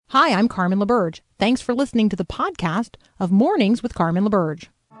Hi, I'm Carmen LaBerge. Thanks for listening to the podcast of Mornings with Carmen LaBerge.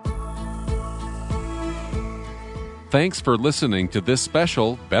 Thanks for listening to this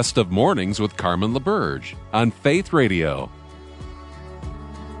special Best of Mornings with Carmen LaBerge on Faith Radio.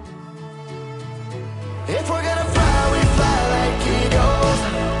 If we're gonna fly, we fly like eagles,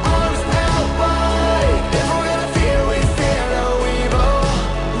 arms held wide. If we're gonna fear, we fear no evil.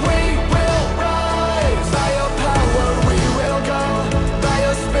 We will rise. By your power we will go. By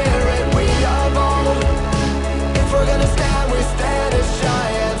your spirit we are bold. If we're gonna stand, we stand as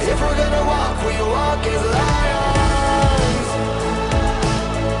giants. If we're gonna walk, we walk as lions.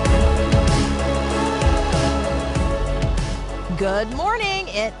 Good morning.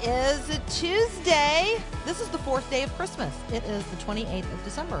 It is Tuesday. This is the fourth day of Christmas. It is the 28th of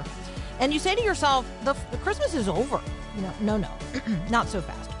December. And you say to yourself, the Christmas is over. No, not so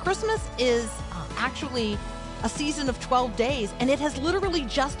fast. Christmas is actually a season of 12 days, and it has literally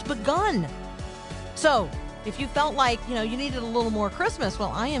just begun. So if you felt like, you needed a little more Christmas,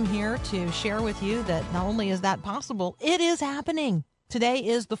 well, I am here to share with you that not only is that possible, it is happening. Today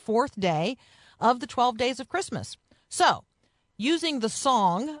is the fourth day of the 12 days of Christmas. So using the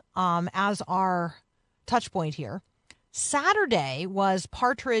song as our touch point here, Saturday was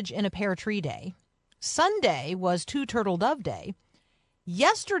Partridge in a Pear Tree Day. Sunday was Two Turtle Dove Day.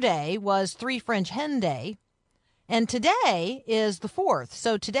 Yesterday was Three French Hen Day. And today is the fourth.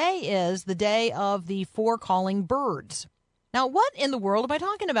 So today is the day of the four calling birds. Now, what in the world am I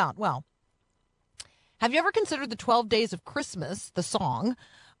talking about? Well, have you ever considered the 12 Days of Christmas, the song,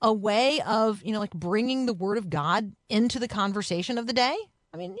 a way of, bringing the word of God into the conversation of the day?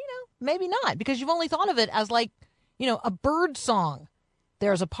 I mean, maybe not, because you've only thought of it as a bird song.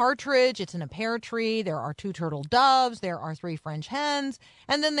 There's a partridge, it's in a pear tree, there are two turtle doves, there are three French hens,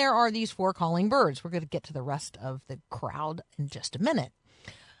 and then there are these four calling birds. We're going to get to the rest of the crowd in just a minute.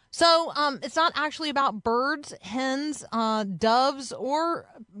 So it's not actually about birds, hens, doves, or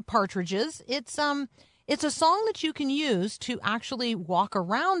partridges. It's a song that you can use to actually walk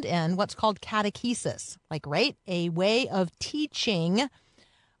around in what's called catechesis, a way of teaching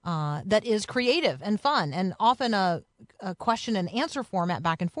that is creative and fun, and often a question and answer format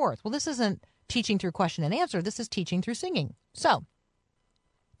back and forth. Well, this isn't teaching through question and answer. This is teaching through singing. So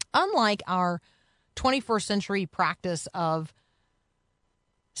unlike our 21st century practice of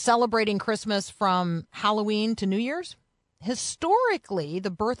celebrating Christmas from Halloween to New Year's, historically, the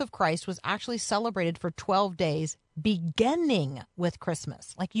birth of Christ was actually celebrated for 12 days, beginning with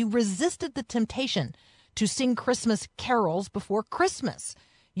Christmas. You resisted the temptation to sing Christmas carols before Christmas.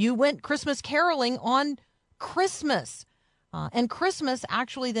 You went Christmas caroling on Christmas. And Christmas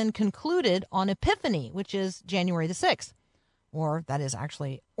actually then concluded on Epiphany, which is January the 6th. Or that is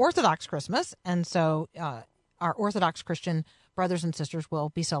actually Orthodox Christmas. And so our Orthodox Christian brothers and sisters will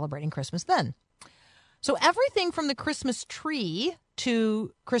be celebrating Christmas then. So everything from the Christmas tree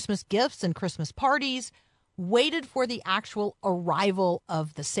to Christmas gifts and Christmas parties waited for the actual arrival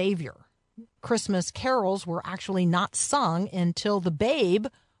of the Savior. Christmas carols were actually not sung until the babe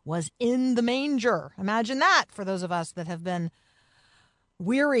was in the manger. Imagine that for those of us that have been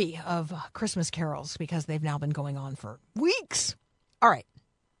weary of Christmas carols because they've now been going on for weeks. All right.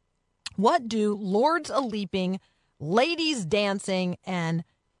 What do lords a-leaping, ladies dancing, and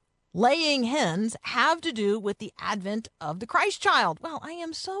laying hens have to do with the advent of the Christ child? Well, I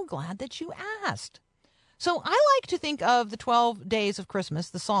am so glad that you asked. So I like to think of the 12 Days of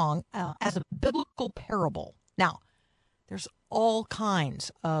Christmas, the song, as a biblical parable. Now, there's all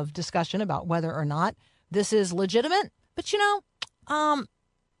kinds of discussion about whether or not this is legitimate, but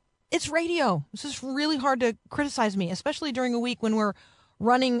it's radio. This is really hard to criticize me, especially during a week when we're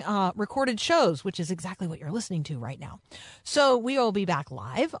running recorded shows, which is exactly what you're listening to right now. So we will be back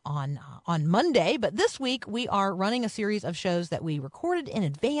live on Monday, but this week we are running a series of shows that we recorded in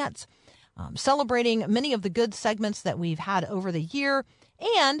advance, celebrating many of the good segments that we've had over the year,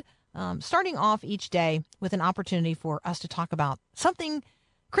 and starting off each day with an opportunity for us to talk about something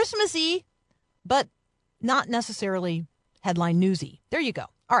Christmassy, but not necessarily headline newsy. There you go.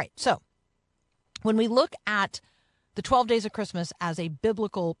 All right. So when we look at the 12 Days of Christmas as a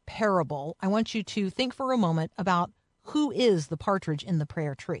biblical parable, I want you to think for a moment about who is the partridge in the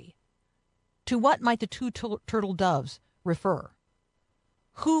pear tree. To what might the two turtle doves refer?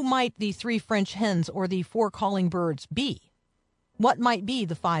 Who might the three French hens or the four calling birds be? What might be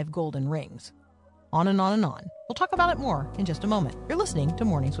the five golden rings? On and on and on. We'll talk about it more in just a moment. You're listening to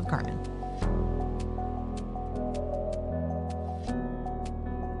Mornings with Carmen.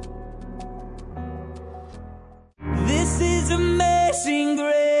 This is amazing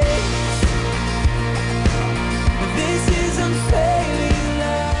grace. This is unfailing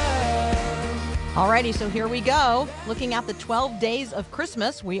love. Alrighty, so here we go. Looking at the 12 days of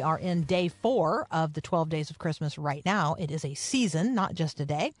Christmas. We are in day 4 of the 12 days of Christmas right now. It is a season, not just a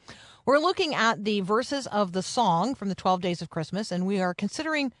day. We're looking at the verses of the song from the 12 days of Christmas, and we are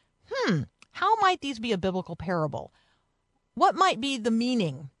considering, how might these be a biblical parable? What might be the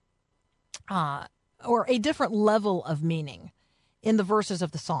meaning, or a different level of meaning in the verses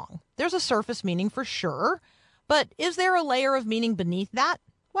of the song? There's a surface meaning for sure, but is there a layer of meaning beneath that?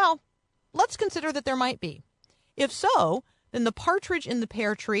 Well, let's consider that there might be. If so, then the partridge in the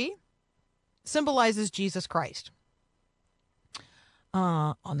pear tree symbolizes Jesus Christ.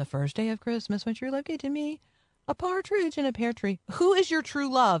 On the first day of Christmas, when true love gave to me, a partridge in a pear tree. Who is your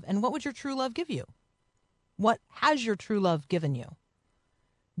true love, and what would your true love give you? What has your true love given you?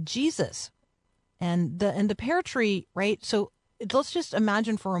 Jesus. And the pear tree, right? So let's just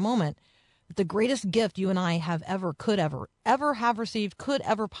imagine for a moment the greatest gift you and I have could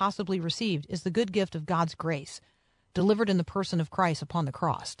ever possibly received is the good gift of God's grace delivered in the person of Christ upon the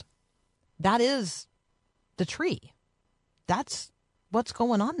cross. That is the tree. That's what's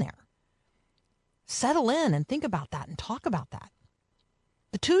going on there. Settle in and think about that and talk about that.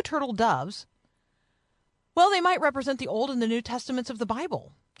 The 2 turtle doves, well, they might represent the Old and the New Testaments of the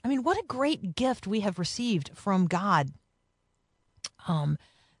Bible. I mean, what a great gift we have received from God,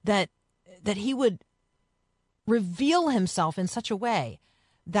 that he would reveal himself in such a way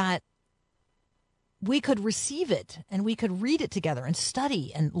that we could receive it and we could read it together and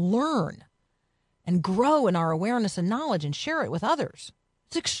study and learn and grow in our awareness and knowledge and share it with others.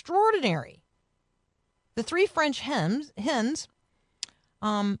 It's extraordinary. The 3 French hens,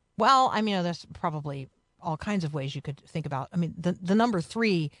 well, I mean, there's probably all kinds of ways you could think about. I mean, the number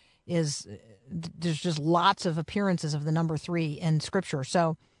 3 is, there's just lots of appearances of the number 3 in Scripture.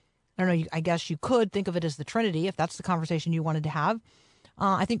 So, I don't know, I guess you could think of it as the Trinity if that's the conversation you wanted to have.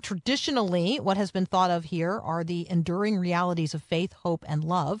 I think traditionally what has been thought of here are the enduring realities of faith, hope, and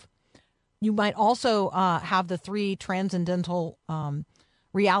love. You might also have the 3 transcendental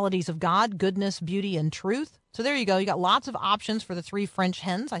realities of God, goodness, beauty, and truth. So there you go. You got lots of options for the 3 French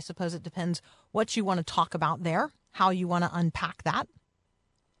hens. I suppose it depends what you want to talk about there, how you want to unpack that.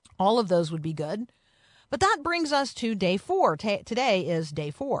 All of those would be good. But that brings us to day 4. Today is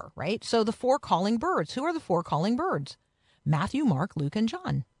day 4, right? So the 4 calling birds. Who are the 4 calling birds? Matthew, Mark, Luke, and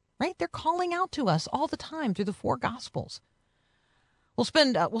John, right? They're calling out to us all the time through the 4 Gospels. We'll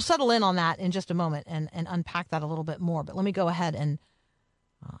settle in on that in just a moment and unpack that a little bit more. But let me go ahead and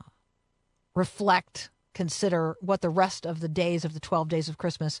consider what the rest of the days of the 12 days of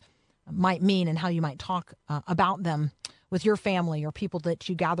Christmas might mean and how you might talk about them with your family or people that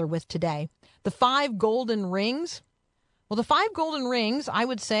you gather with today. The 5 golden rings. Well, the 5 golden rings, I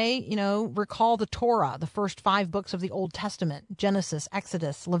would say, recall the Torah, the first 5 books of the Old Testament, Genesis,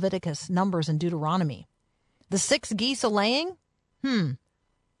 Exodus, Leviticus, Numbers, and Deuteronomy. The 6 geese a-laying?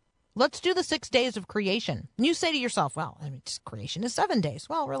 Let's do the 6 days of creation. And you say to yourself, well, creation is 7 days.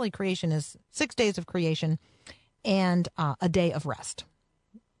 Well, really, creation is 6 days of creation and a day of rest.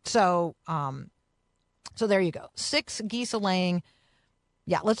 So there you go. 6 geese a-laying.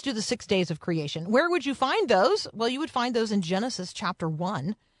 Yeah, let's do the 6 days of creation. Where would you find those? Well, you would find those in Genesis chapter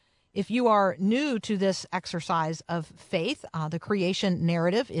 1. If you are new to this exercise of faith, the creation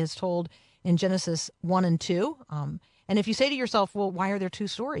narrative is told in Genesis 1 and 2. And if you say to yourself, well, why are there 2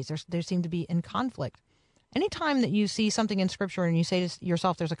 stories? They seem to be in conflict. Anytime that you see something in Scripture and you say to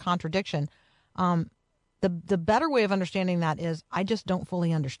yourself there's a contradiction, the better way of understanding that is I just don't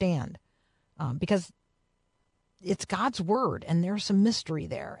fully understand. Because it's God's word and there's some mystery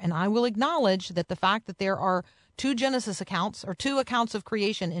there. And I will acknowledge that the fact that there are 2 Genesis accounts or 2 accounts of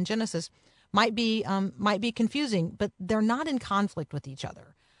creation in Genesis might be confusing, but they're not in conflict with each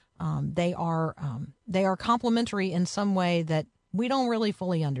other. They are complementary in some way that we don't really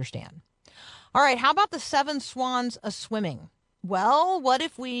fully understand. All right. How about the 7 swans a-swimming? Well, what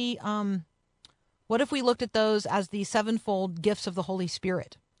if we looked at those as the 7-fold gifts of the Holy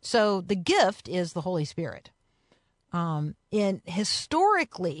Spirit? So the gift is the Holy Spirit.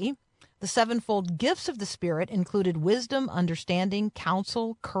 Historically, the 7-fold gifts of the Spirit included wisdom, understanding,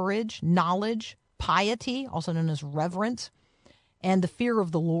 counsel, courage, knowledge, piety, also known as reverence, and the fear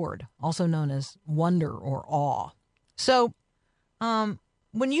of the Lord, also known as wonder or awe. So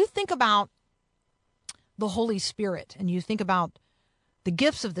when you think about the Holy Spirit and you think about the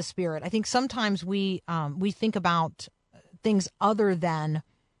gifts of the Spirit, I think sometimes we think about things other than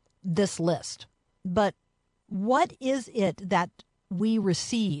this list. But what is it that we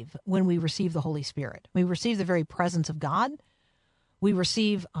receive when we receive the Holy Spirit? We receive the very presence of God. We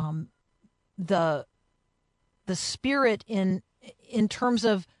receive the Spirit in terms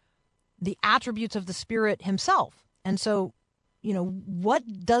of the attributes of the Spirit himself. And so,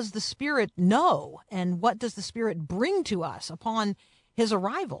 what does the Spirit know, and what does the Spirit bring to us upon his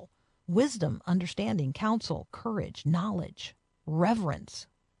arrival? Wisdom, understanding, counsel, courage, knowledge, reverence,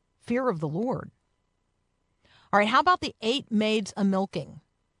 fear of the Lord. All right, how about the 8 maids a-milking?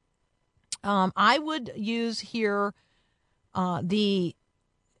 I would use here the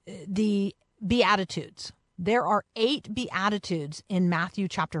Beatitudes. There are 8 Beatitudes in Matthew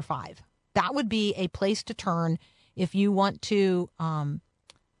chapter 5. That would be a place to turn if you want to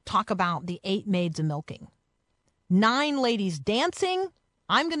talk about the 8 maids a-milking. 9 ladies dancing.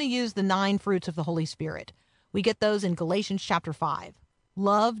 I'm going to use the 9 fruits of the Holy Spirit. We get those in Galatians chapter 5.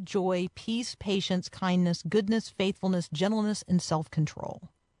 Love, joy, peace, patience, kindness, goodness, faithfulness, gentleness, and self-control.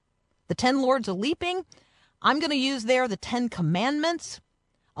 The 10 lords a-leaping. I'm going to use there the 10 commandments,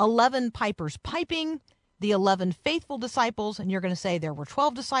 11 pipers piping, the 11 faithful disciples, and you're going to say there were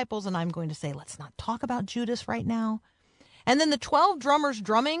 12 disciples, and I'm going to say let's not talk about Judas right now. And then the 12 drummers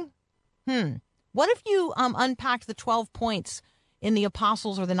drumming. What if you unpacked the 12 points in the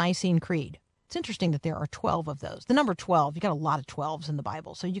Apostles or the Nicene Creed? It's interesting that there are 12 of those. The number 12, you got a lot of 12s in the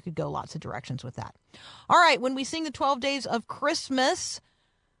Bible, so you could go lots of directions with that. All right, when we sing the 12 days of Christmas,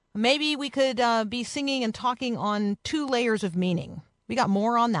 maybe we could be singing and talking on 2 layers of meaning. We got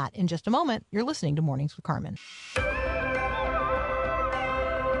more on that in just a moment. You're listening to Mornings with Carmen.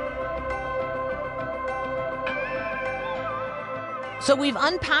 So we've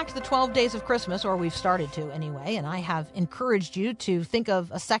unpacked the 12 days of Christmas, or we've started to anyway, and I have encouraged you to think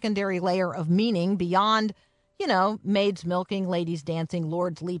of a secondary layer of meaning beyond, maids milking, ladies dancing,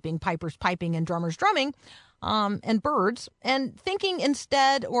 lords leaping, pipers piping, and drummers drumming, and birds, and thinking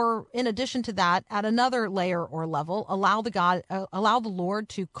instead, or in addition to that, at another layer or level, allow the Lord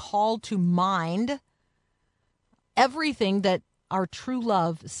to call to mind everything that our true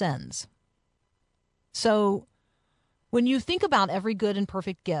love sends. So when you think about every good and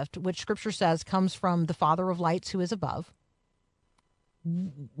perfect gift, which Scripture says comes from the Father of lights who is above,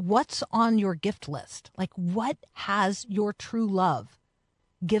 what's on your gift list? Like, what has your true love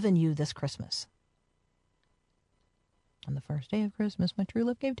given you this Christmas? On the first day of Christmas, my true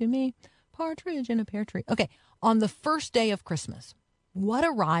love gave to me partridge in a pear tree. Okay, on the first day of Christmas, what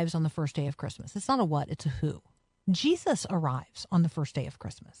arrives on the first day of Christmas? It's not a what, it's a who. Jesus arrives on the first day of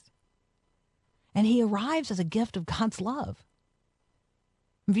Christmas. And he arrives as a gift of God's love.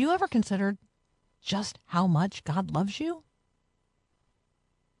 Have you ever considered just how much God loves you?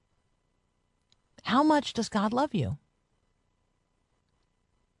 How much does God love you?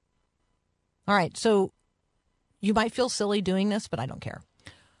 All right, so you might feel silly doing this, but I don't care.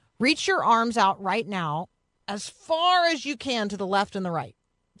 Reach your arms out right now as far as you can to the left and the right.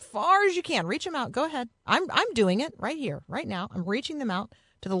 Far as you can. Reach them out. Go ahead. I'm doing it right here, right now. I'm reaching them out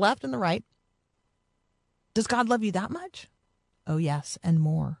to the left and the right. Does God love you that much? Oh, yes, and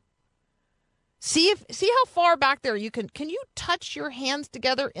more. See how far back there you can you touch your hands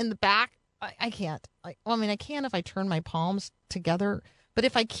together in the back? I can't. I can if I turn my palms together, but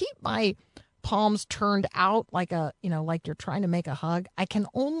if I keep my palms turned out like like you're trying to make a hug, I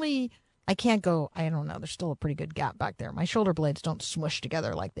can't go, I don't know, there's still a pretty good gap back there. My shoulder blades don't smush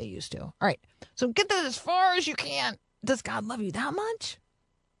together like they used to. All right, so get that as far as you can. Does God love you that much?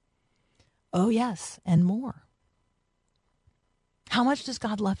 Oh, yes, and more. How much does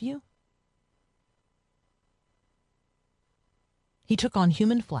God love you? He took on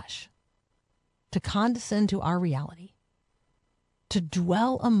human flesh to condescend to our reality, to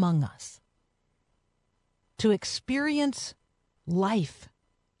dwell among us, to experience life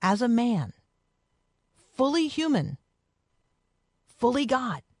as a man, fully human, fully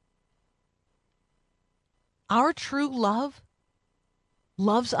God. Our true love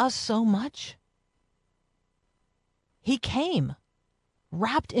loves us so much. He came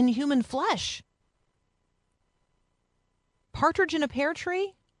wrapped in human flesh. Partridge in a pear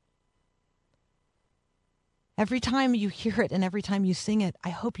tree? Every time you hear it and every time you sing it, I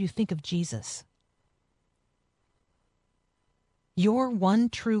hope you think of Jesus. Your one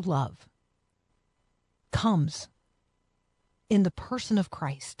true love comes in the person of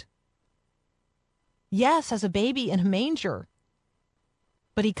Christ. Yes, as a baby in a manger,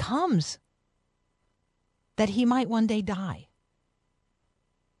 but he comes that he might one day die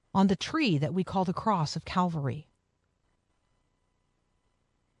on the tree that we call the cross of Calvary.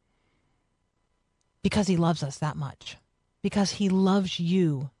 Because he loves us that much. Because he loves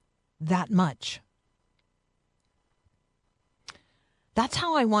you that much. That's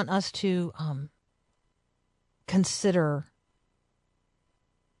how I want us to consider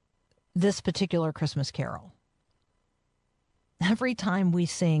this particular Christmas carol. Every time we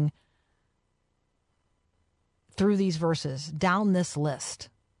sing, through these verses, down this list,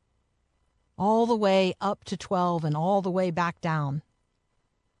 all the way up to 12 and all the way back down,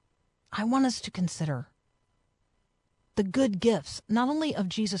 I want us to consider the good gifts, not only of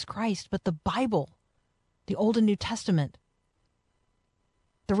Jesus Christ, but the Bible, the Old and New Testament,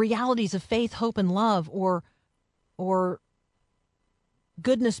 the realities of faith, hope, and love, or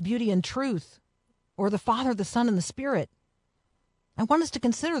goodness, beauty, and truth, or the Father, the Son, and the Spirit. I want us to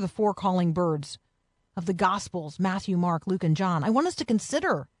consider the four calling birds of the Gospels, Matthew, Mark, Luke, and John. I want us to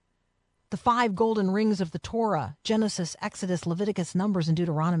consider the 5 golden rings of the Torah, Genesis, Exodus, Leviticus, Numbers, and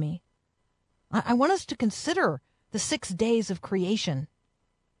Deuteronomy. I want us to consider the 6 days of creation.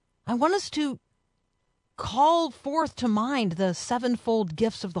 I want us to call forth to mind the 7-fold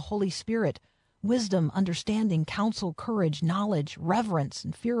gifts of the Holy Spirit: wisdom, understanding, counsel, courage, knowledge, reverence,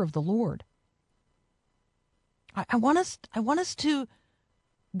 and fear of the Lord. I want us to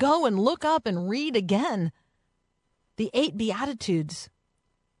go and look up and read again the 8 Beatitudes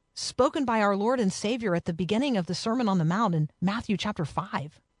spoken by our Lord and Savior at the beginning of the Sermon on the Mount in Matthew chapter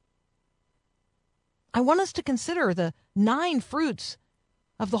 5. I want us to consider the 9 fruits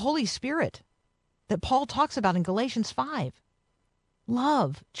of the Holy Spirit that Paul talks about in Galatians 5.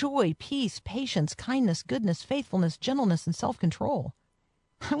 Love, joy, peace, patience, kindness, goodness, faithfulness, gentleness, and self-control.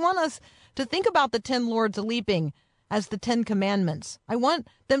 I want us to think about the 10 Lords leaping as the 10 Commandments. I want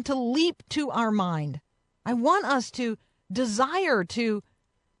them to leap to our mind. I want us to desire to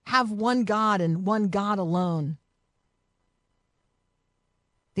have one God and one God alone.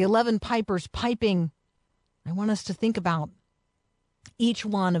 The 11 pipers piping. I want us to think about each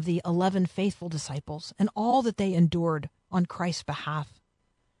one of the 11 faithful disciples and all that they endured on Christ's behalf,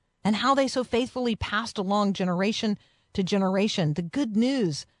 and how they so faithfully passed along generation to generation the good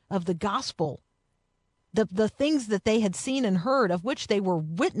news of the gospel, the things that they had seen and heard, of which they were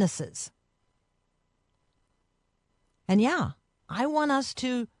witnesses. And yeah, I want us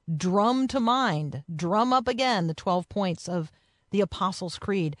to drum up again the 12 points of the Apostles'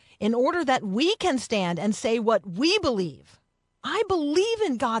 Creed, in order that we can stand and say what we believe. I believe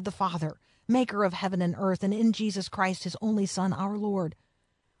in God the Father, maker of heaven and earth, and in Jesus Christ, his only Son, our Lord.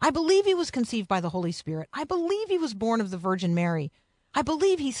 I believe he was conceived by the Holy Spirit. I believe he was born of the Virgin Mary. I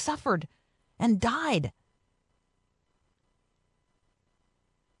believe he suffered and died.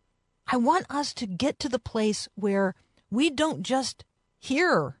 I want us to get to the place where we don't just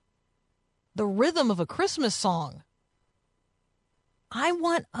hear the rhythm of a Christmas song. I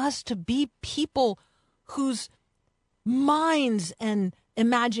want us to be people whose minds and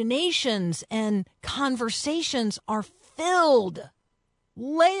imaginations and conversations are filled,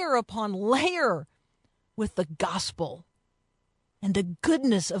 layer upon layer, with the gospel and the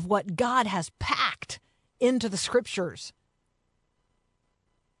goodness of what God has packed into the scriptures.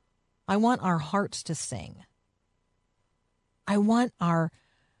 I want our hearts to sing. I want our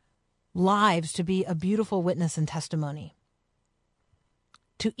lives to be a beautiful witness and testimony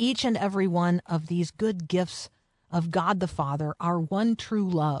to each and every one of these good gifts of God the Father, our one true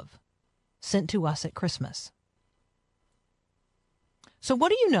love, sent to us at Christmas. So what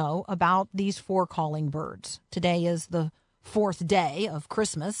do you know about these 4 calling birds? Today is the 4th day of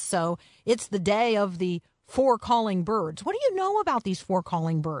Christmas, so it's the day of the 4 calling birds. What do you know about these 4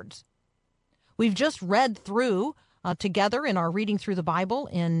 calling birds? We've just read through together in our reading through the Bible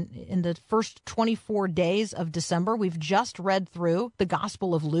in the first 24 days of December. We've just read through the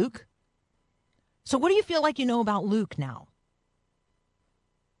Gospel of Luke. So what do you feel like you know about Luke now?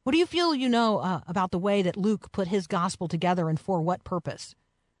 What do you feel you know about the way that Luke put his gospel together and for what purpose?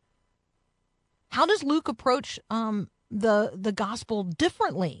 How does Luke approach the gospel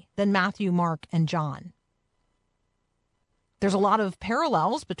differently than Matthew, Mark, and John? There's a lot of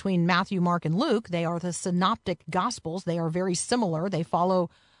parallels between Matthew, Mark, and Luke. They are the synoptic gospels. They are very similar. They follow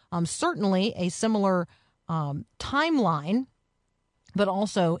certainly a similar timeline, but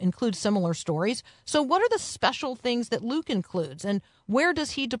also include similar stories. So what are the special things that Luke includes, and where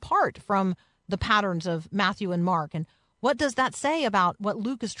does he depart from the patterns of Matthew and Mark, and what does that say about what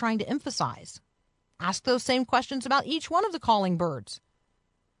Luke is trying to emphasize? Ask those same questions about each one of the calling birds.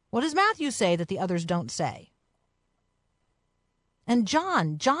 What does Matthew say that the others don't say? And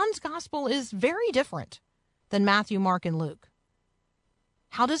John's gospel is very different than Matthew, Mark, and Luke.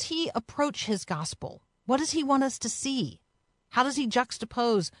 How does he approach his gospel? What does he want us to see? How does he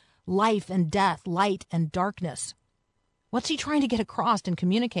juxtapose life and death, light and darkness? What's he trying to get across and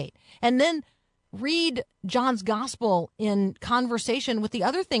communicate? And then read John's gospel in conversation with the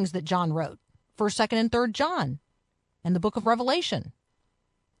other things that John wrote, 1st, 2nd, and 3rd John, and the book of Revelation.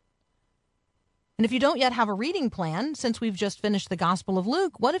 And if you don't yet have a reading plan, since we've just finished the Gospel of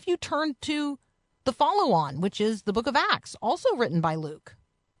Luke, what if you turn to the follow-on, which is the book of Acts, also written by Luke.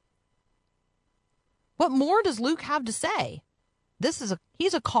 What more does Luke have to say?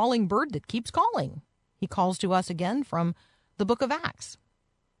 He's a calling bird that keeps calling. He calls to us again from the book of Acts.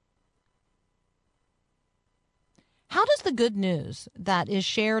 How does the good news that is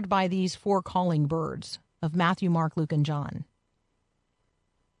shared by these four calling birds of Matthew, Mark, Luke, and John,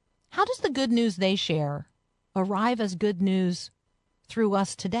 how does the good news they share arrive as good news through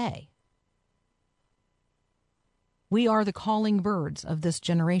us today? We are the calling birds of this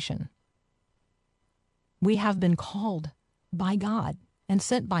generation. We have been called by God and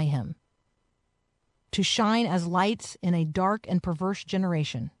sent by Him to shine as lights in a dark and perverse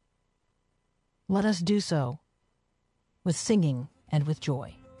generation. Let us do so with singing and with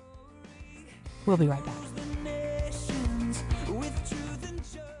joy. We'll be right back.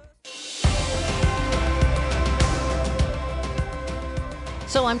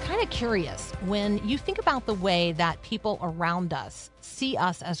 So I'm kind of curious, when you think about the way that people around us see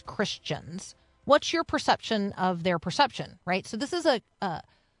us as Christians, what's your perception of their perception, right? So this is a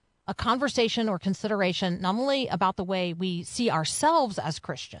conversation or consideration not only about the way we see ourselves as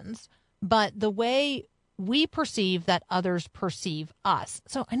Christians, but the way we perceive that others perceive us.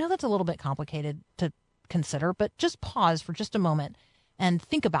 So I know that's a little bit complicated to consider, but just pause for just a moment and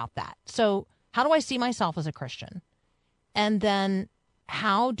think about that. So how do I see myself as a Christian? And then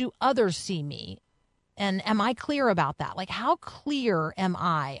how do others see me? And am I clear about that? Like, how clear am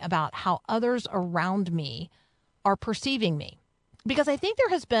I about how others around me are perceiving me? Because I think there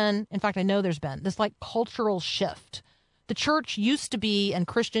has been, in fact, I know there's been this like cultural shift. The church used to be, and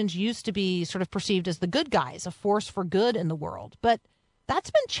Christians used to be sort of perceived as the good guys, a force for good in the world. But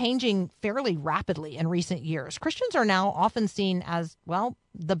that's been changing fairly rapidly in recent years. Christians are now often seen as, well,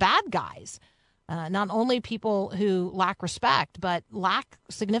 the bad guys. Not only people who lack respect, but lack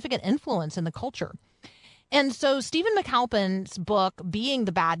significant influence in the culture. And so Stephen McAlpin's book, Being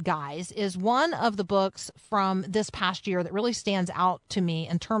the Bad Guys, is one of the books from this past year that really stands out to me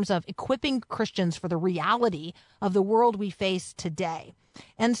in terms of equipping Christians for the reality of the world we face today.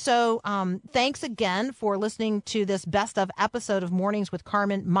 And so thanks again for listening to this best of episode of Mornings with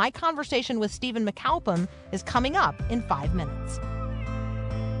Carmen. My conversation with Stephen McAlpin is coming up in 5 minutes.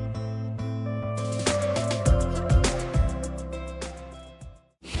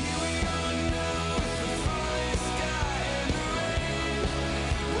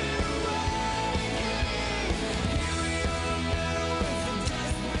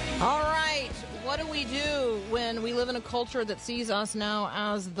 What do we do when we live in a culture that sees us now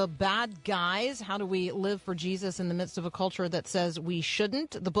as the bad guys? How do we live for Jesus in the midst of a culture that says we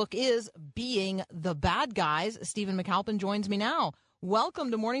shouldn't? The book is Being the Bad Guys. Stephen McAlpin joins me now.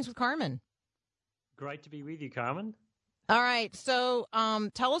 Welcome to Mornings with Carmen. Great to be with you, Carmen. All right. So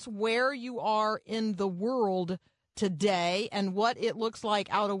tell us where you are in the world today and what it looks like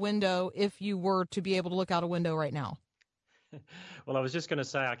out a window if you were to be able to look out a window right now. Well, I was just going to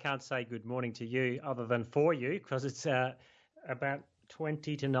say I can't say good morning to you other than for you because it's about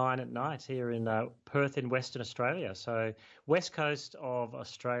 20 to 9 at night here in Perth in Western Australia. So west coast of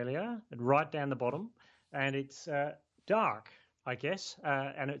Australia, right down the bottom, and it's dark, I guess,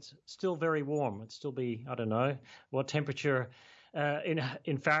 and it's still very warm. It'd still be, I don't know what temperature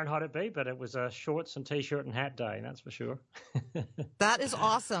in Fahrenheit it'd be, but it was a shorts and T-shirt and hat day, that's for sure. That is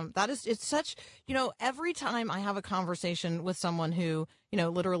awesome. It's such, every time I have a conversation with someone who,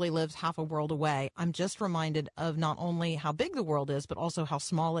 literally lives half a world away, I'm just reminded of not only how big the world is, but also how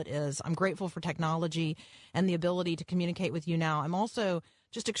small it is. I'm grateful for technology and the ability to communicate with you now. I'm also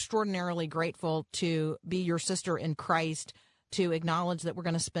just extraordinarily grateful to be your sister in Christ, to acknowledge that we're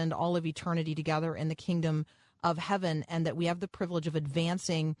going to spend all of eternity together in the kingdom of heaven, and that we have the privilege of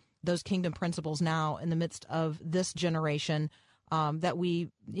advancing those kingdom principles now in the midst of this generation that we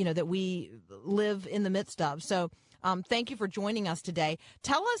live in the midst of. So thank you for joining us today.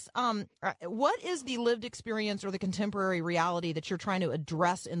 Tell us, what is the lived experience or the contemporary reality that you're trying to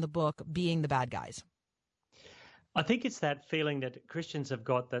address in the book, Being the Bad Guys? I think it's that feeling that Christians have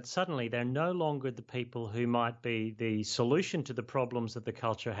got that suddenly they're no longer the people who might be the solution to the problems that the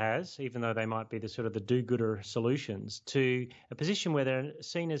culture has, even though they might be the sort of the do-gooder solutions, to a position where they're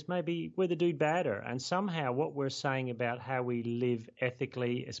seen as maybe we're the do-badder. And somehow what we're saying about how we live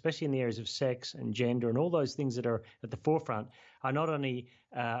ethically, especially in the areas of sex and gender and all those things that are at the forefront, are not only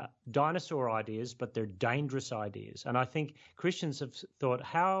dinosaur ideas, but they're dangerous ideas. And I think Christians have thought,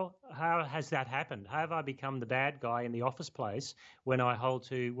 how has that happened? How have I become the bad guy in the office place when I hold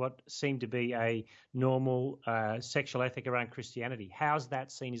to what seemed to be a normal sexual ethic around Christianity? How's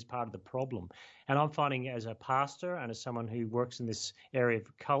that seen as part of the problem? And I'm finding as a pastor and as someone who works in this area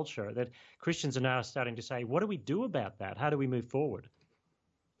of culture that Christians are now starting to say, what do we do about that? How do we move forward?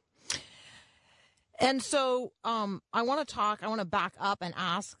 And so I want to back up and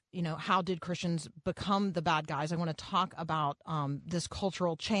ask, how did Christians become the bad guys? I want to talk about this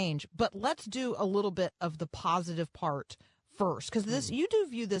cultural change, but let's do a little bit of the positive part first, because you do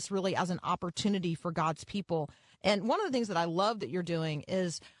view this really as an opportunity for God's people. And one of the things that I love that you're doing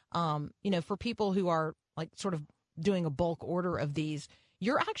is, for people who are like sort of doing a bulk order of these,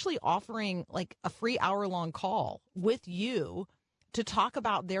 you're actually offering like a free hour-long call with you to talk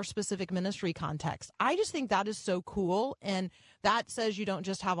about their specific ministry context. I just think that is so cool. And that says you don't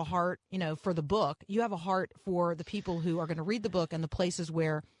just have a heart, for the book. You have a heart for the people who are going to read the book and the places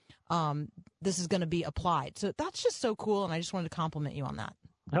where this is going to be applied. So that's just so cool. And I just wanted to compliment you on that.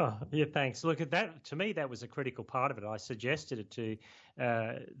 Oh, yeah, thanks. Look, that to me, that was a critical part of it. I suggested it to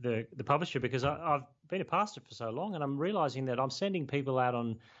the publisher because I've been a pastor for so long, and I'm realizing that I'm sending people out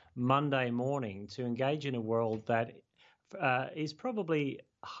on Monday morning to engage in a world that is probably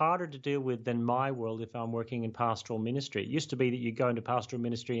harder to deal with than my world if I'm working in pastoral ministry. It used to be that you go into pastoral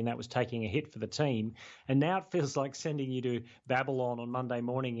ministry and that was taking a hit for the team, and now it feels like sending you to Babylon on Monday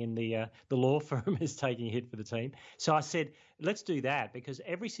morning in the law firm is taking a hit for the team. So I said, let's do that because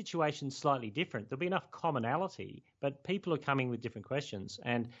every situation's slightly different. There'll be enough commonality, but people are coming with different questions.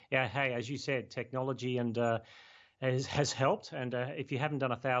 And hey, as you said, technology and has helped. And if you haven't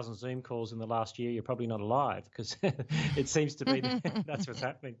done 1,000 Zoom calls in the last year, you're probably not alive because it seems to be that's what's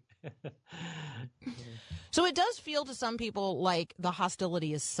happening. So it does feel to some people like the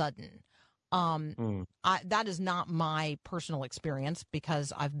hostility is sudden. That is not my personal experience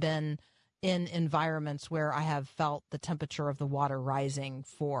because I've been in environments where I have felt the temperature of the water rising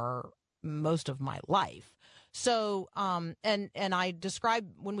for most of my life. So, and I describe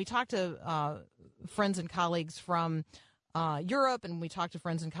when we talk to friends and colleagues from Europe, and we talk to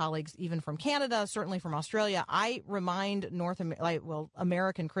friends and colleagues even from Canada, certainly from Australia, I remind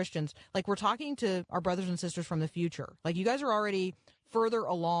American Christians, like we're talking to our brothers and sisters from the future. Like you guys are already further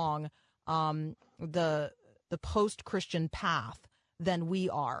along the post-Christian path than we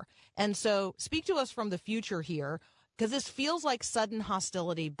are. And so speak to us from the future here, because this feels like sudden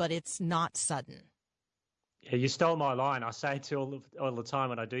hostility, but it's not sudden. Yeah, you stole my line. I say it all the time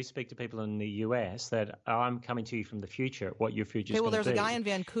when I do speak to people in the US that I'm coming to you from the future, what your future is going to be. Well, there's a guy in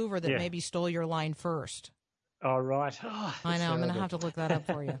Vancouver that maybe stole your line first. Oh, right. Oh, I know. I'm going to have to look that up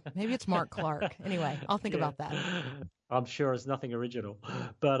for you. Maybe it's Mark Clark. Anyway, I'll think about that. I'm sure it's nothing original,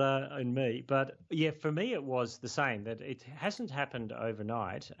 but in me. But yeah, for me it was the same. That it hasn't happened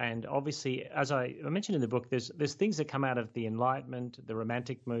overnight, and obviously, as I mentioned in the book, there's things that come out of the Enlightenment, the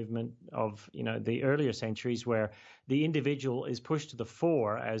Romantic movement of the earlier centuries, where the individual is pushed to the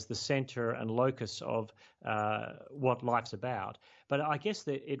fore as the center and locus of what life's about. But I guess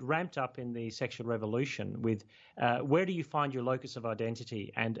that it ramped up in the sexual revolution with where do you find your locus of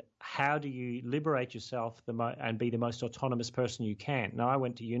identity and how do you liberate yourself and be the most autonomous person you can. Now, I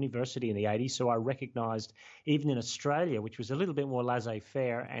went to university in the 80s, so I recognized even in Australia, which was a little bit more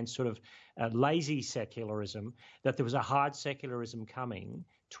laissez-faire and sort of lazy secularism, that there was a hard secularism coming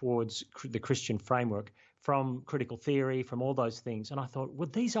towards the Christian framework from critical theory, from all those things. And I thought,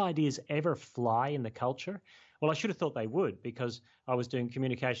 would these ideas ever fly in the culture? Well, I should have thought they would because I was doing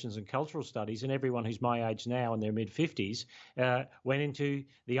communications and cultural studies, and everyone who's my age now in their mid-50s went into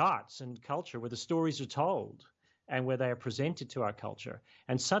the arts and culture where the stories are told and where they are presented to our culture.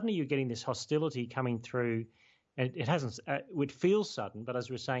 And suddenly you're getting this hostility coming through, and it hasn't, it feels sudden, but as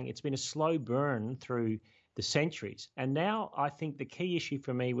we're saying, it's been a slow burn through the centuries. And now I think the key issue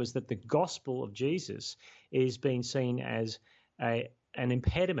for me was that the gospel of Jesus is being seen as an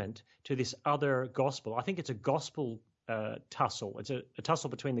impediment to this other gospel. I think it's a gospel tussle. It's a tussle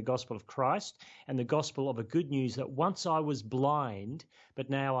between the gospel of Christ and the gospel of a good news that once I was blind, but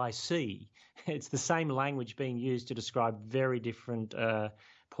now I see. It's the same language being used to describe very different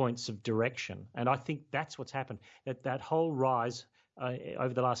points of direction. And I think that's what's happened, that whole rise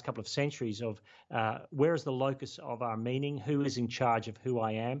over the last couple of centuries of where is the locus of our meaning, who is in charge of who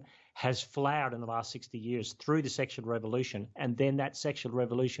I am, has flowered in the last 60 years through the sexual revolution. And then that sexual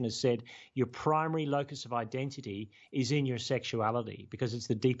revolution has said your primary locus of identity is in your sexuality because it's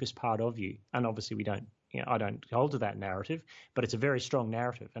the deepest part of you. And obviously we don't I don't hold to that narrative, but it's a very strong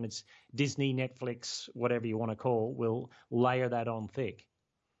narrative, and it's Disney, Netflix, whatever you want to call, will layer that on thick.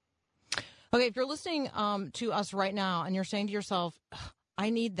 Okay, if you're listening to us right now and you're saying to yourself, I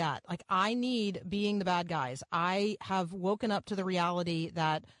need that. Like, I need being the bad guys. I have woken up to the reality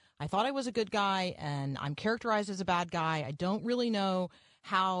that I thought I was a good guy and I'm characterized as a bad guy. I don't really know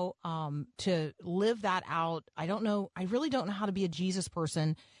how to live that out. I really don't know how to be a Jesus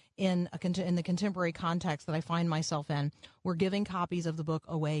person in the contemporary context that I find myself in. We're giving copies of the book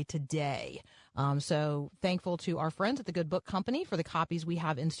away today. So thankful to our friends at the Good Book Company for the copies we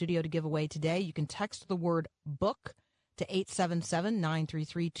have in studio to give away today. You can text the word book to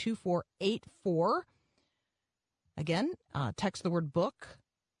 877-933-2484. Again, text the word book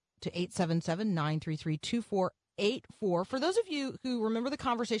to 877-933-2484. For those of you who remember the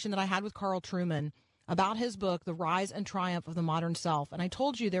conversation that I had with Carl Trueman about his book, The Rise and Triumph of the Modern Self, and I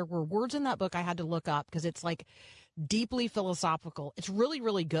told you there were words in that book I had to look up because it's like deeply philosophical. It's really,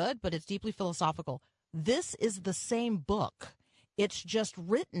 really good, but it's deeply philosophical. This is the same book. It's just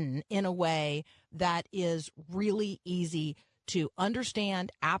written in a way that is really easy to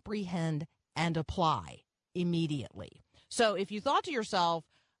understand, apprehend, and apply immediately. So if you thought to yourself,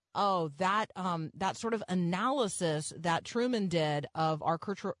 oh, that sort of analysis that Trueman did of our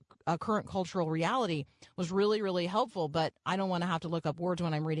current cultural reality was really, really helpful, but I don't want to have to look up words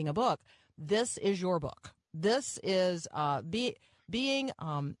when I'm reading a book. This is your book. This is being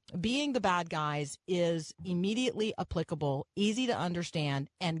the bad guys is immediately applicable, easy to understand,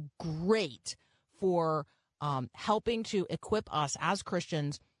 and great for helping to equip us as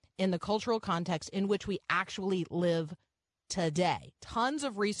Christians in the cultural context in which we actually live today. Tons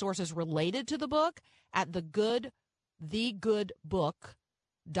of resources related to the book at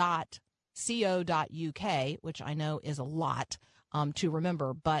thegoodbook.co.uk, which I know is a lot to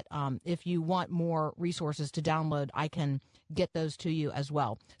remember. But if you want more resources to download, I can get those to you as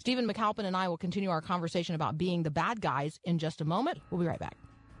well. Stephen McAlpin and I will continue our conversation about being the bad guys in just a moment. We'll be right back.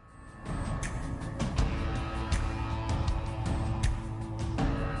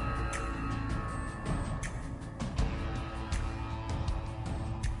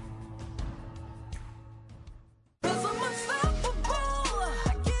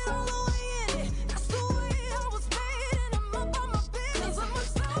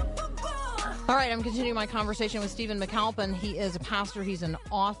 All right, I'm continuing my conversation with Stephen McAlpin. He is a pastor. He's an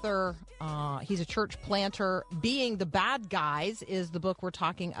author. He's a church planter. Being the Bad Guys is the book we're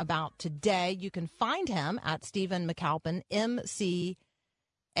talking about today. You can find him at Stephen McAlpin,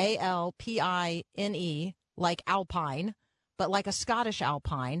 McAlpine, like Alpine, but like a Scottish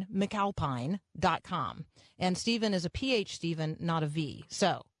Alpine, McAlpine.com. And Stephen is a PH Stephen, not a V.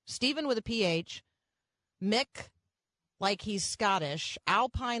 So, Stephen with a PH, Mick like he's Scottish,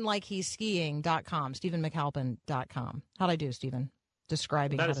 Alpine like he's skiing.com, StephenMcAlpin.com. How'd I do, Stephen?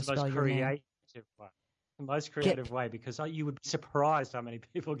 Describing how to spell your name. The most creative way, because you would be surprised how many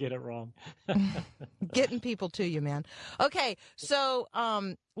people get it wrong. Getting people to you, man. Okay, so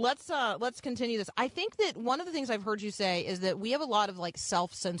let's continue this. I think that one of the things I've heard you say is that we have a lot of like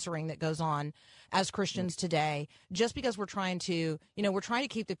self-censoring that goes on as Christians today, just because we're trying to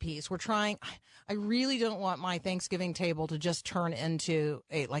keep the peace. I really don't want my Thanksgiving table to just turn into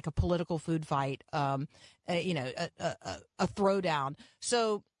a political food fight, a throwdown.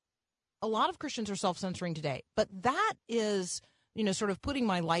 So a lot of Christians are self-censoring today, but that is, sort of putting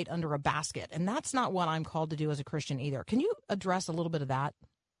my light under a basket. And that's not what I'm called to do as a Christian either. Can you address a little bit of that?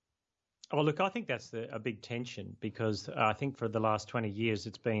 Well, look, I think that's a big tension, because I think for the last 20 years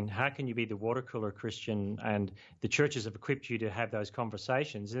it's been, how can you be the water cooler Christian? And the churches have equipped you to have those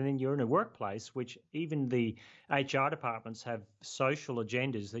conversations. And then you're in a workplace, which even the HR departments have social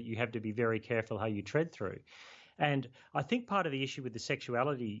agendas that you have to be very careful how you tread through. And I think part of the issue with the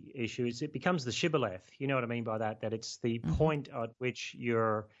sexuality issue is it becomes the shibboleth. You know what I mean by that? That it's the point at which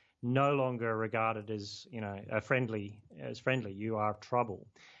you're no longer regarded as, friendly. You are trouble.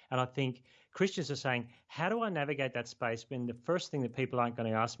 And I think Christians are saying, how do I navigate that space when the first thing that people aren't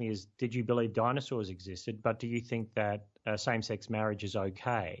going to ask me is, did you believe dinosaurs existed? But do you think that same-sex marriage is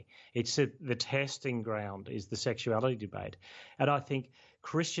okay? It's the testing ground is the sexuality debate. And I think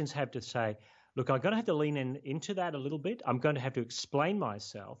Christians have to say, look, I'm going to have to lean into that a little bit. I'm going to have to explain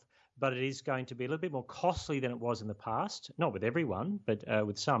myself, but it is going to be a little bit more costly than it was in the past. Not with everyone, but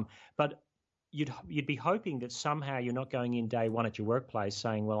with some. But you'd be hoping that somehow you're not going in day one at your workplace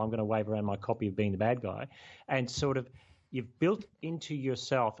saying, well, I'm going to wave around my copy of Being the Bad Guy, and sort of you've built into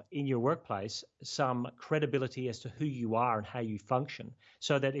yourself in your workplace some credibility as to who you are and how you function,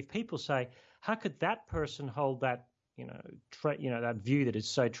 so that if people say, how could that person hold that that view that is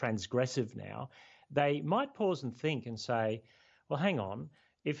so transgressive now, they might pause and think and say, well, hang on,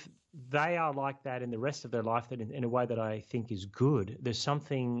 if they are like that in the rest of their life, that in a way that I think is good, there's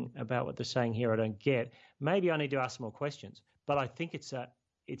something about what they're saying here I don't get. Maybe I need to ask more questions. But I think it's a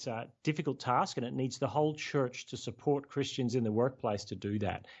difficult task, and it needs the whole church to support Christians in the workplace to do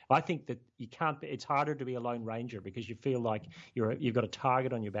that. I think that you can't. It's harder to be a lone ranger because you feel like you've got a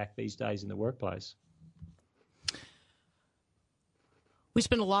target on your back these days in the workplace. We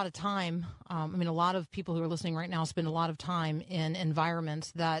spend a lot of time, a lot of people who are listening right now spend a lot of time in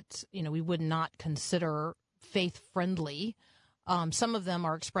environments that, we would not consider faith-friendly. Some of them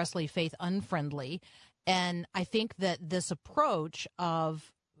are expressly faith-unfriendly. And I think that this approach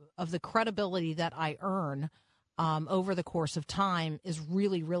of the credibility that I earn over the course of time is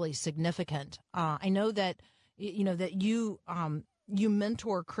really, really significant. I know that, that you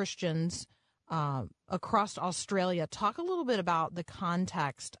mentor Christians across Australia. Talk a little bit about the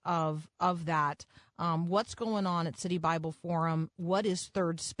context of that. What's going on at City Bible Forum? What is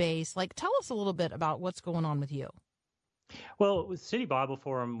Third Space? Tell us a little bit about what's going on with you. Well, City Bible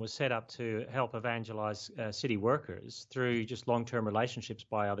Forum was set up to help evangelize city workers through just long-term relationships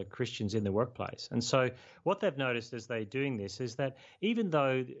by other Christians in the workplace. And so what they've noticed as they're doing this is that even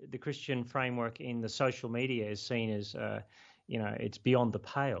though the Christian framework in the social media is seen as, it's beyond the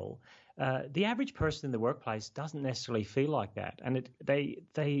pale, the average person in the workplace doesn't necessarily feel like that. And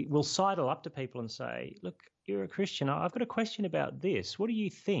they will sidle up to people and say, look, you're a Christian. I've got a question about this. What do you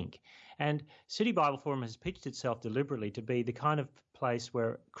think? And City Bible Forum has pitched itself deliberately to be the kind of place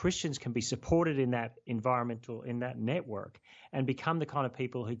where Christians can be supported in that in that network, and become the kind of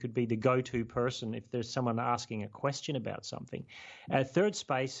people who could be the go-to person if there's someone asking a question about something. Third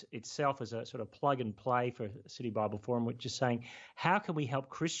Space itself is a sort of plug and play for City Bible Forum, which is saying, how can we help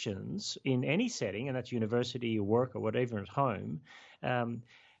Christians in any setting, and that's university or work or whatever at home,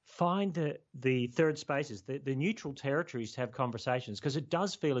 find the third spaces, the neutral territories to have conversations, because it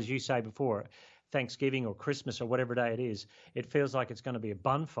does feel, as you say before, Thanksgiving or Christmas or whatever day it is, it feels like it's going to be a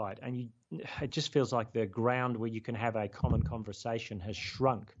bun fight, and it just feels like the ground where you can have a common conversation has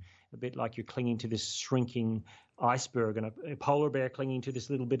shrunk, a bit like you're clinging to this shrinking iceberg and a polar bear clinging to this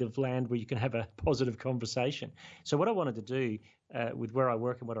little bit of land where you can have a positive conversation. So what I wanted to do with where I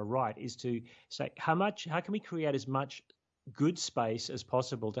work and what I write is to say how can we create as much good space as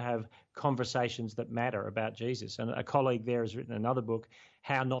possible to have conversations that matter about Jesus. And a colleague there has written another book,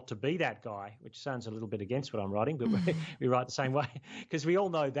 How Not to Be That Guy, which sounds a little bit against what I'm writing, but we write the same way, because we all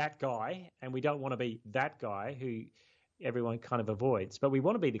know that guy, and we don't want to be that guy who everyone kind of avoids. But we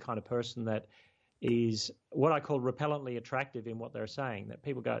want to be the kind of person that is what I call repellently attractive in what they're saying, that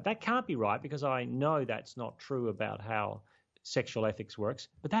people go, that can't be right because I know that's not true about how sexual ethics works,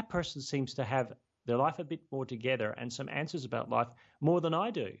 but that person seems to have their life a bit more together and some answers about life more than I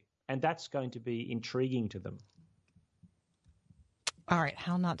do. And that's going to be intriguing to them. All right.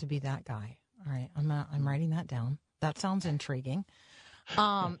 How not to be that guy. All right. I'm writing that down. That sounds intriguing.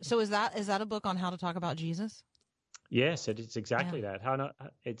 So is that a book on how to talk about Jesus? Yes, it's exactly that. How not,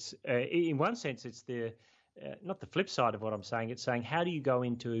 it's in one sense, it's the not the flip side of what I'm saying. It's saying, how do you go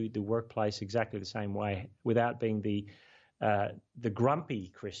into the workplace exactly the same way without being the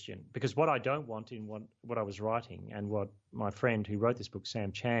grumpy Christian? Because what I don't want in what I was writing, and what my friend who wrote this book,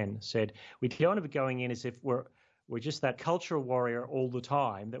 Sam Chan, said, we don't want to be going in as if we're just that cultural warrior all the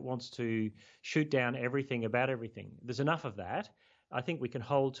time that wants to shoot down everything about everything. There's enough of that. I think we can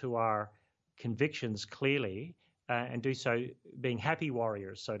hold to our convictions clearly and do so being happy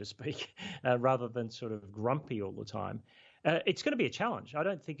warriors, so to speak, rather than sort of grumpy all the time. It's going to be a challenge. I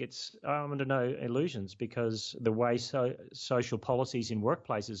don't think I'm under no illusions, because the way social policies in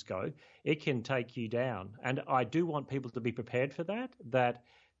workplaces go, it can take you down. And I do want people to be prepared for that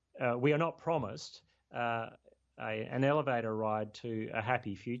we are not promised an elevator ride to a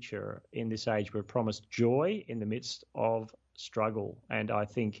happy future in this age. We're promised joy in the midst of struggle. And I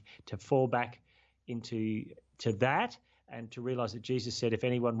think to fall back into that, and to realize that Jesus said, if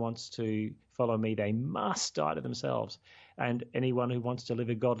anyone wants to follow me, they must die to themselves. And anyone who wants to live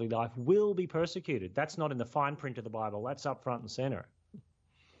a godly life will be persecuted. That's not in the fine print of the Bible. That's up front and center.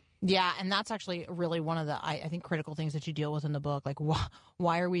 Yeah, and that's actually really one of the, I think, critical things that you deal with in the book. Like,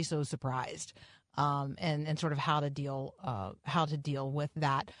 why are we so surprised? And sort of how to deal with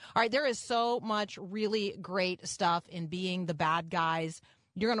that. All right, there is so much really great stuff in Being the Bad Guys.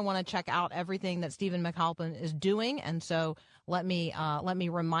 You're going to want to check out everything that Stephen McAlpin is doing. And so let me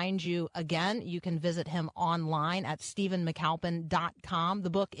remind you again, you can visit him online at StephenMcAlpin.com. The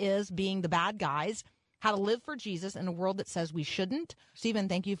book is Being the Bad Guys, How to Live for Jesus in a World That Says We Shouldn't. Stephen,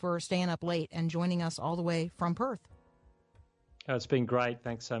 thank you for staying up late and joining us all the way from Perth. Oh, it's been great.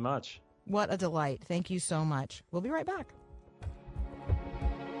 Thanks so much. What a delight. Thank you so much. We'll be right back.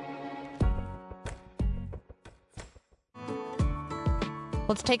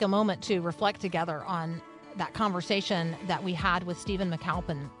 Let's take a moment to reflect together on that conversation that we had with Stephen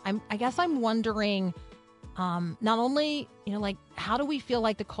McAlpin. I guess I'm wondering, not only, how do we feel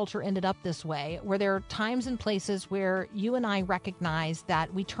like the culture ended up this way? Were there times and places where you and I recognized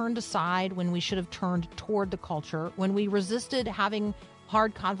that we turned aside when we should have turned toward the culture, when we resisted having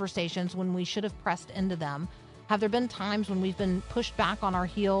hard conversations when we should have pressed into them? Have there been times when we've been pushed back on our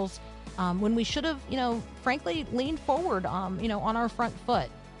heels, when we should have, frankly, leaned forward, on our front foot,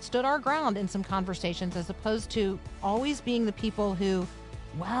 stood our ground in some conversations, as opposed to always being the people who,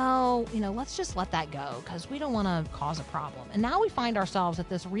 let's just let that go because we don't want to cause a problem. And now we find ourselves at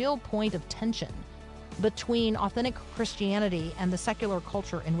this real point of tension between authentic Christianity and the secular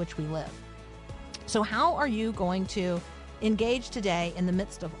culture in which we live. So how are you going to engage today in the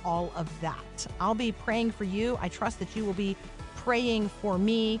midst of all of that? I'll be praying for you. I trust that you will be praying for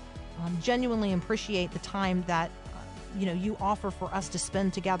me. Genuinely appreciate the time that you offer for us to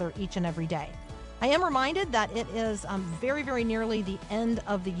spend together each and every day. I am reminded that it is very, very nearly the end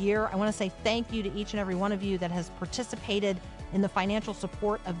of the year. I want to say thank you to each and every one of you that has participated in the financial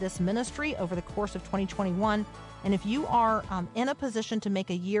support of this ministry over the course of 2021. And if you are in a position to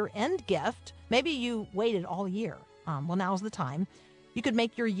make a year-end gift, maybe you waited all year. Well, now's the time. You could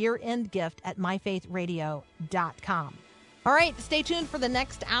make your year-end gift at myfaithradio.com. All right, stay tuned for the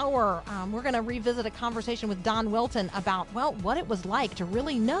next hour. We're going to revisit a conversation with Don Wilton about, what it was like to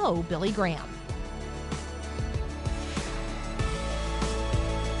really know Billy Graham.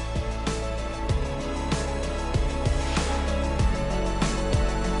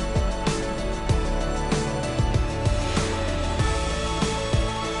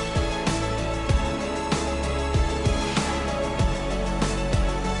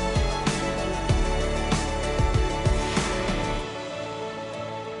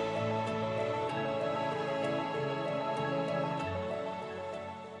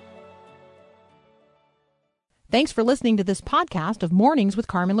 Thanks for listening to this podcast of Mornings with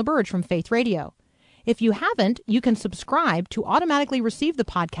Carmen LaBerge from Faith Radio. If you haven't, you can subscribe to automatically receive the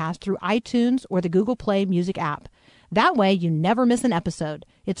podcast through iTunes or the Google Play Music app. That way you never miss an episode.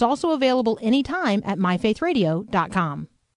 It's also available anytime at myfaithradio.com.